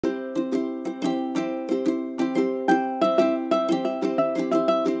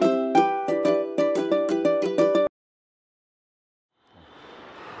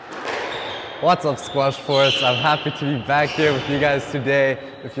What's up, Squash Force? I'm happy to be back here with you guys today.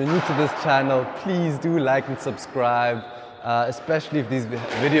 If you're new to this channel, please do like and subscribe, especially if these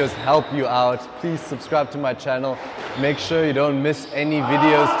videos help you out. Please subscribe to my channel. Make sure you don't miss any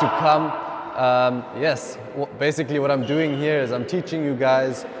videos to come. Basically what I'm doing here is I'm teaching you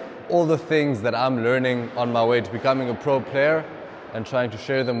guys all the things that I'm learning on my way to becoming a pro player and trying to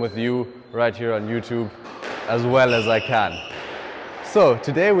share them with you right here on YouTube as well as I can. So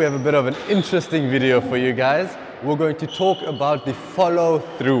today we have a bit of an interesting video for you guys. We're going to talk about the follow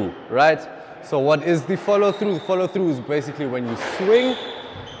through, right? So what is the follow through? The follow through is basically when you swing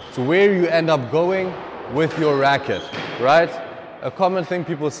to where you end up going with your racket, right? A common thing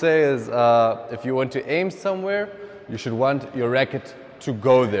people say is if you want to aim somewhere, you should want your racket to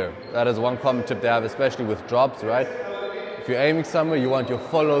go there. That is one common tip they have, especially with drops, right? If you're aiming somewhere, you want your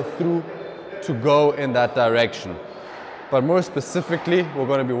follow through to go in that direction. But more specifically, we're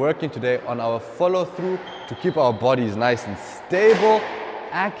going to be working today on our follow through to keep our bodies nice and stable,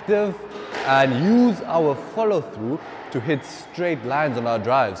 active, and use our follow through to hit straight lines on our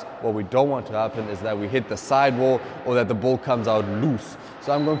drives. What we don't want to happen is that we hit the sidewall or that the ball comes out loose.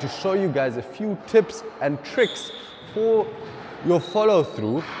 So I'm going to show you guys a few tips and tricks for your follow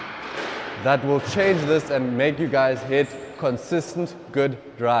through that will change this and make you guys hit consistent, good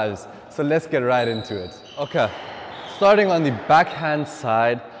drives. So let's get right into it. Okay. Starting on the backhand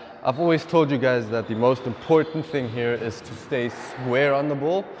side, I've always told you guys that the most important thing here is to stay square on the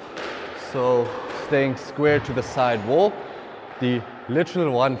ball. So staying square to the side wall. The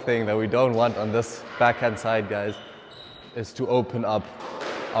literal one thing that we don't want on this backhand side, guys, is to open up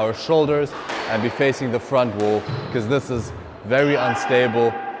our shoulders and be facing the front wall, because this is very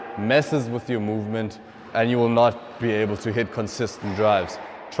unstable, messes with your movement, and you will not be able to hit consistent drives.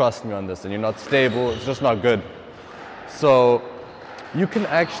 Trust me on this, and you're not stable, it's just not good. So you can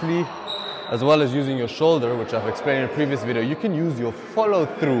actually, as well as using your shoulder, which I've explained in a previous video, you can use your follow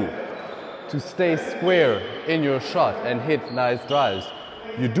through to stay square in your shot and hit nice drives.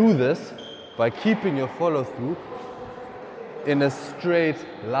 You do this by keeping your follow through in a straight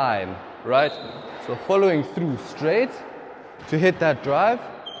line, right? So following through straight to hit that drive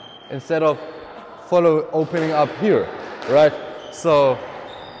instead of opening up here, right? So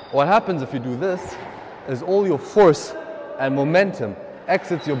what happens if you do this is all your force and momentum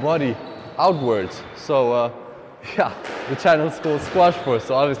exits your body outwards. So the channel's called Squash Force,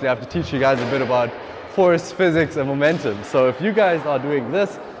 so obviously I have to teach you guys a bit about force, physics, and momentum. So if you guys are doing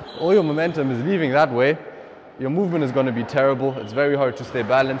this, all your momentum is leaving that way, your movement is going to be terrible, it's very hard to stay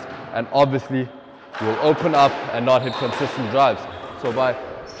balanced, and obviously you will open up and not hit consistent drives. So by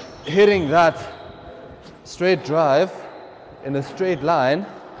hitting that straight drive in a straight line,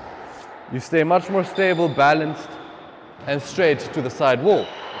 you stay much more stable, balanced, and straight to the side wall.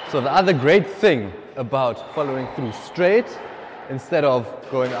 So the other great thing about following through straight instead of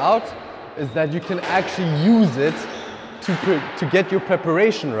going out is that you can actually use it to get your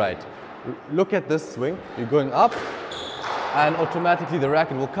preparation right. Look at this swing. You're going up, and automatically the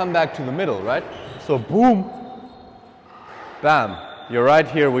racket will come back to the middle, right? So boom, bam. You're right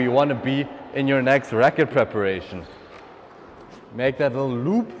here where you want to be in your next racket preparation. Make that little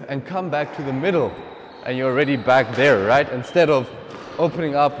loop and come back to the middle, and you're already back there, right? Instead of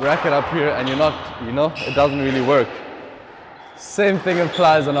opening up, racket up here, and you're not, it doesn't really work. Same thing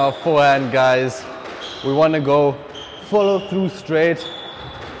applies on our forehand, guys. We want to go follow through straight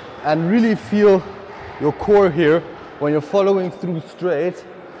and really feel your core here when you're following through straight,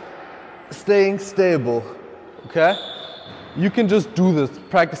 staying stable, okay? You can just do this,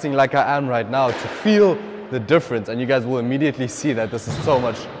 practicing like I am right now, to feel the difference, and you guys will immediately see that this is so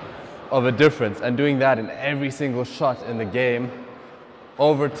much of a difference. And doing that in every single shot in the game,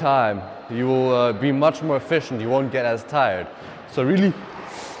 over time, you will be much more efficient, you won't get as tired. So really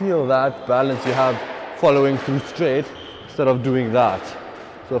feel that balance you have following through straight instead of doing that.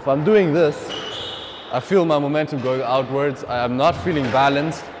 So if I'm doing this, I feel my momentum going outwards, I am not feeling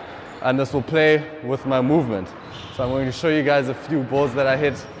balanced, and this will play with my movement. So I'm going to show you guys a few balls that I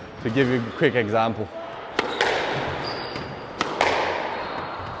hit to give you a quick example.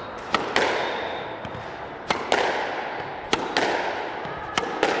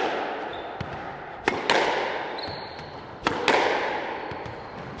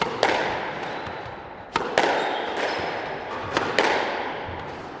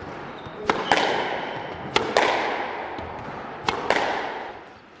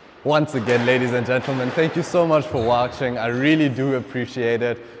 Once again, ladies and gentlemen, thank you so much for watching. I really do appreciate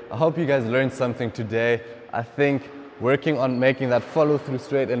it. I hope you guys learned something today. I think working on making that follow through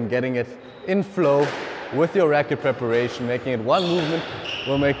straight and getting it in flow with your racket preparation. Making it one movement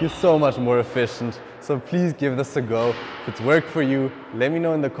will make you so much more efficient. So please give this a go. If it's worked for you, let me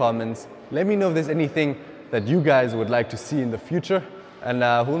know in the comments. Let me know if there's anything that you guys would like to see in the future. And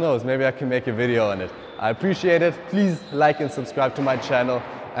who knows, maybe I can make a video on it. I appreciate it. Please like and subscribe to my channel.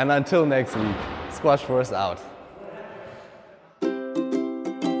 And until next week, Squash Force out.